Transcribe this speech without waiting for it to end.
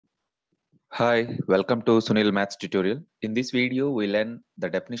Hi, welcome to Sunil Maths tutorial. In this video, we learn the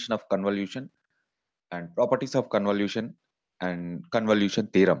definition of convolution and properties of convolution and convolution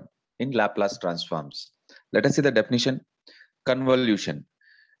theorem in Laplace transforms. Let us see the definition. Convolution.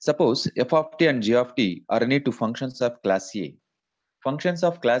 Suppose f of t and g of t are any two functions of class A. Functions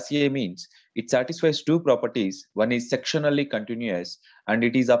of class A means it satisfies two properties. One is sectionally continuous and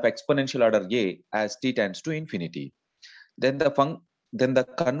it is of exponential order A as t tends to infinity. Then the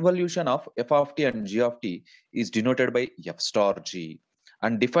convolution of f of t and g of t is denoted by f star g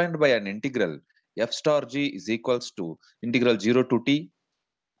and defined by an integral f star g is equals to integral 0 to t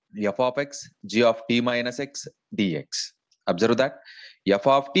f of x g of t minus x dx. Observe that f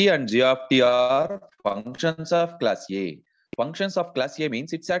of t and g of t are functions of class A. Functions of class A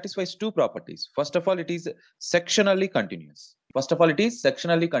means it satisfies two properties. First of all, it is sectionally continuous.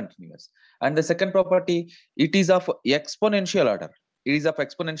 And the second property, it is of exponential order. It is of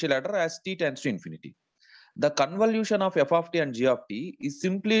exponential order as t tends to infinity. The convolution of f of t and g of t is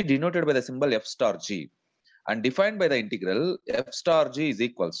simply denoted by the symbol f star g and defined by the integral f star g is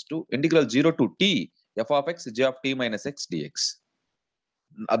equals to integral 0 to t f of x g of t minus x dx.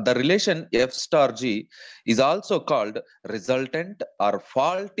 The relation f star g is also called resultant or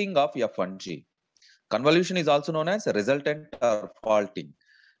faulting of f and g. Convolution is also known as resultant or faulting.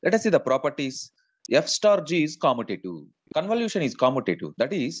 Let us see the properties. F star g is commutative. Convolution is commutative.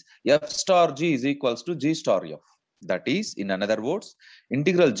 That is, f star g is equals to g star f. That is, in another words,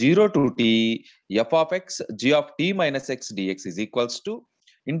 integral 0 to t f of x g of t minus x dx is equals to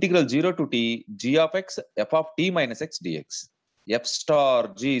integral 0 to t g of x f of t minus x dx. F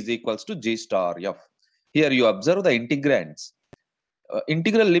star g is equals to g star f. Here you observe the integrands.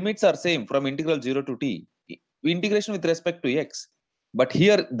 Integral limits are same from integral 0 to t. Integration with respect to x. But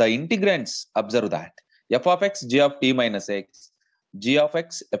here the integrands, observe that. F of x g of t minus x, g of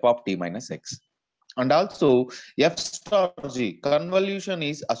x f of t minus x. And also f star g convolution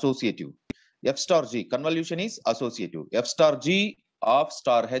is associative. F star g convolution is associative. F star g of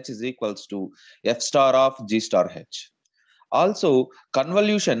star h is equals to f star of g star h. Also,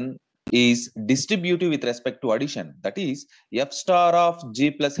 convolution is distributive with respect to addition. That is, f star of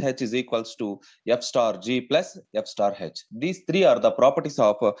g plus h is equals to f star g plus f star h. These three are the properties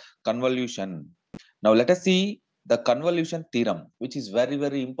of convolution. Now, let us see the convolution theorem, which is very,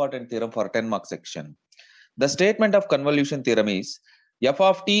 very important theorem for 10 mark section. The statement of convolution theorem is f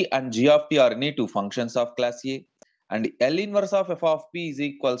of t and g of t are any two functions of class A, and L inverse of f of p is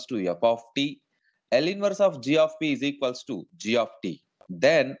equals to f of t. L inverse of g of p is equals to g of t.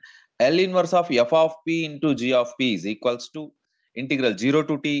 Then L inverse of f of p into g of p is equals to integral 0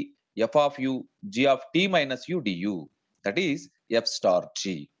 to t f of u g of t minus u du. That is f star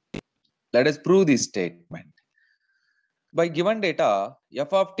g. Let us prove this statement. By given data,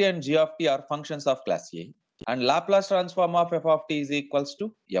 f of t and g of t are functions of class A and Laplace transform of f of t is equals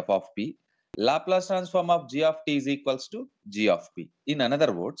to f of p. Laplace transform of g of t is equals to g of p. In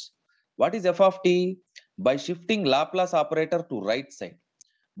another words, what is f of t? By shifting Laplace operator to right side.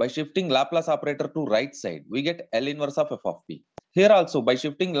 By shifting Laplace operator to right side, we get L inverse of f of p. Here also, by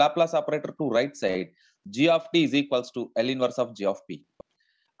shifting Laplace operator to right side, g of t is equals to L inverse of g of p.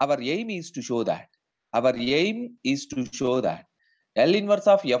 Our aim is to show that. L inverse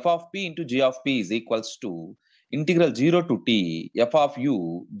of f of p into g of p is equals to integral 0 to t f of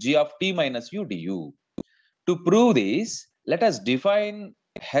u g of t minus u du. To prove this, let us define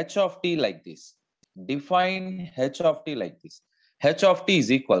h of t like this. H of t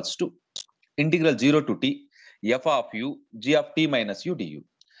is equals to integral 0 to t f of u g of t minus u du.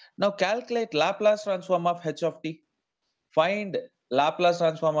 Now calculate Laplace transform of h of t. Find Laplace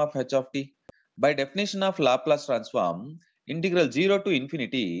transform of h of t. By definition of Laplace transform, integral 0 to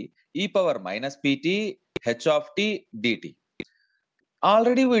infinity e power minus pt h of t dt.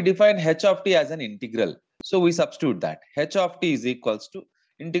 Already we define h of t as an integral. So we substitute that. H of t is equals to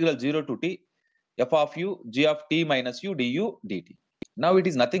integral 0 to t f of u g of t minus u du dt. Now it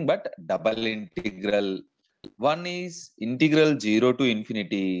is nothing but double integral. One is integral 0 to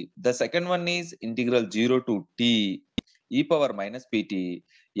infinity. The second one is integral 0 to t e power minus pt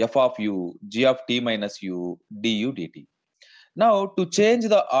f of u g of t minus u du dt. Now to change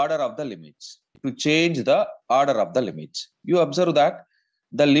the order of the limits, you observe that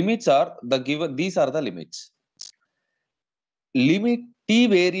the limits are the given. These are the limits. Limit t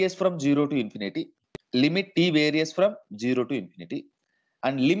varies from 0 to infinity. And limit u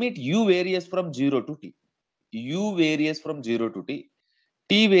varies from 0 to t. T varies from 0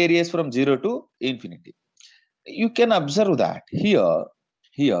 to infinity. You can observe that here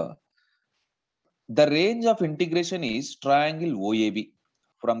the range of integration is triangle OAB.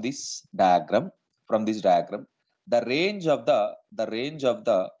 from this diagram, the range of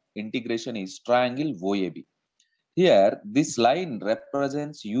the integration is triangle OAB. Here, this line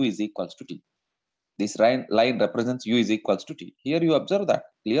represents u is equals to t. This line represents u is equals to t. Here you observe that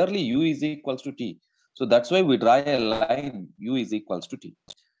clearly u is equals to t. So that's why we draw a line u is equals to t.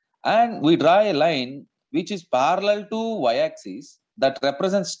 And we draw a line which is parallel to y-axis that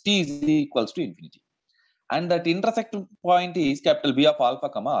represents t is equals to infinity. And that intersecting point is capital B of alpha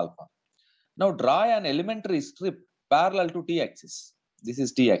comma alpha. Now draw an elementary strip parallel to t-axis. This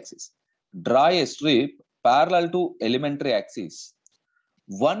is t-axis. Draw a strip parallel to elementary axis.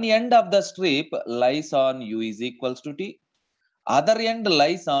 One end of the strip lies on u is equals to t. Other end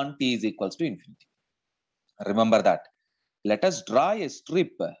lies on t is equals to infinity. Remember that. Let us draw a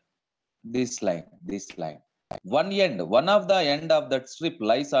strip. This line. One of the end of that strip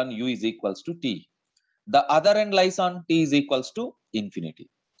lies on u is equals to t. The other end lies on t is equals to infinity.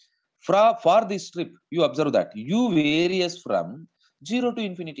 For this strip, you observe that u varies from 0 to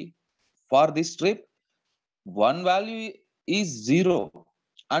infinity. For this strip, one value is 0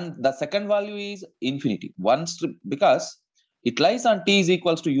 and the second value is infinity. One strip, because it lies on t is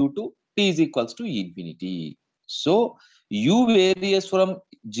equals to u to t is equals to infinity. So u varies from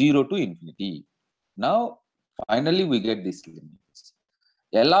 0 to infinity. Now, finally, we get this limits.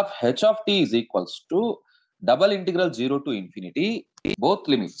 L of h of t is equals to double integral 0 to infinity, both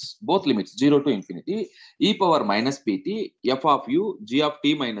limits 0 to infinity, e power minus pt, f of u, g of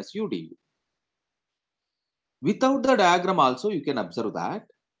t minus u du. Without the diagram also, you can observe that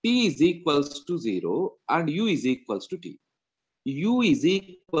t is equals to 0 and u is equals to t. U is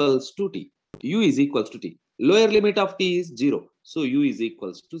equals to t. Lower limit of t is 0. So u is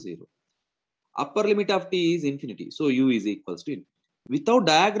equals to 0. Upper limit of t is infinity. So u is equals to infinity. Without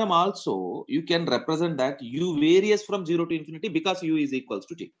diagram also, you can represent that u varies from 0 to infinity because u is equals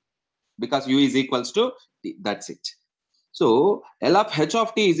to t. That's it. So L of h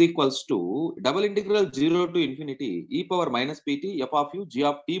of t is equals to double integral 0 to infinity e power minus pt f of u g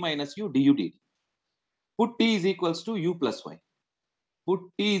of t minus u du dt. Put t is equals to u plus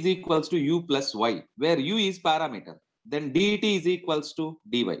y. Where u is parameter. Then dt is equals to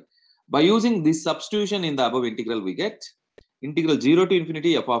dy. By using this substitution in the above integral, we get integral 0 to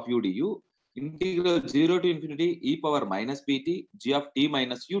infinity f of u du, integral 0 to infinity e power minus pt g of t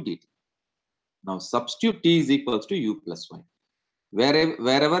minus u dt. Now substitute t is equals to u plus y.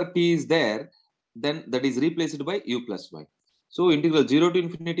 Wherever t is there, then that is replaced by u plus y. So integral 0 to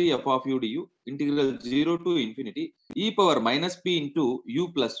infinity f of u du, integral 0 to infinity e power minus p into u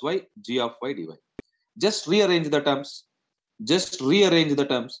plus y g of y dy. Just rearrange the terms.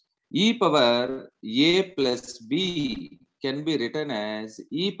 E power a plus b can be written as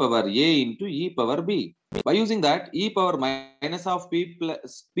e power a into e power b. By using that, e power minus of p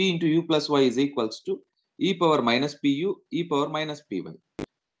plus p into u plus y is equals to e power minus pu, e power minus py.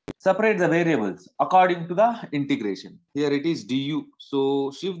 Separate the variables according to the integration. Here it is du.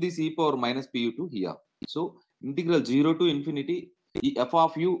 So shift this e power minus pu to here. So integral 0 to infinity f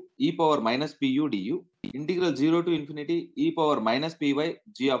of u e power minus pu du, integral 0 to infinity e power minus py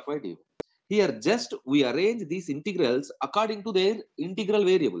g of y dy. Here just we arrange these integrals according to their integral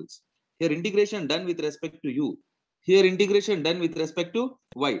variables. Here integration done with respect to u. Here integration done with respect to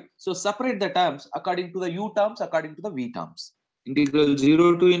y. So separate the terms according to the u terms, according to the v terms. Integral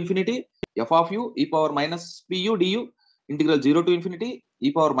 0 to infinity f of u e power minus pu du, integral 0 to infinity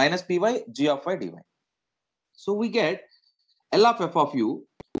e power minus py g of y dy. So we get L of f of u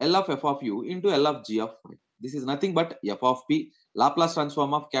into L of g of y. This is nothing but f of p, Laplace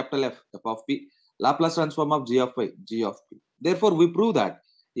transform of capital F of p, Laplace transform of g of y, g of p. Therefore, we prove that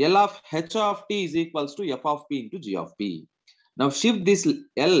L of h of t is equals to f of p into g of p. Now shift this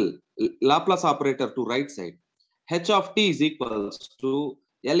L Laplace operator to right side. H of t is equals to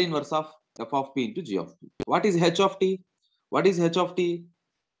L inverse of f of p into g of p. What is h of t?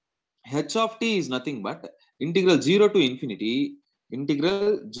 H of t is nothing but integral 0 to infinity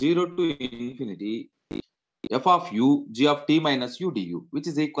f of u g of t minus u du, which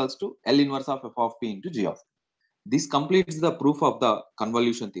is equals to L inverse of f of p into g of p. This completes the proof of the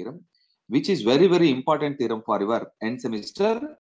convolution theorem, which is very, very important theorem for your end semester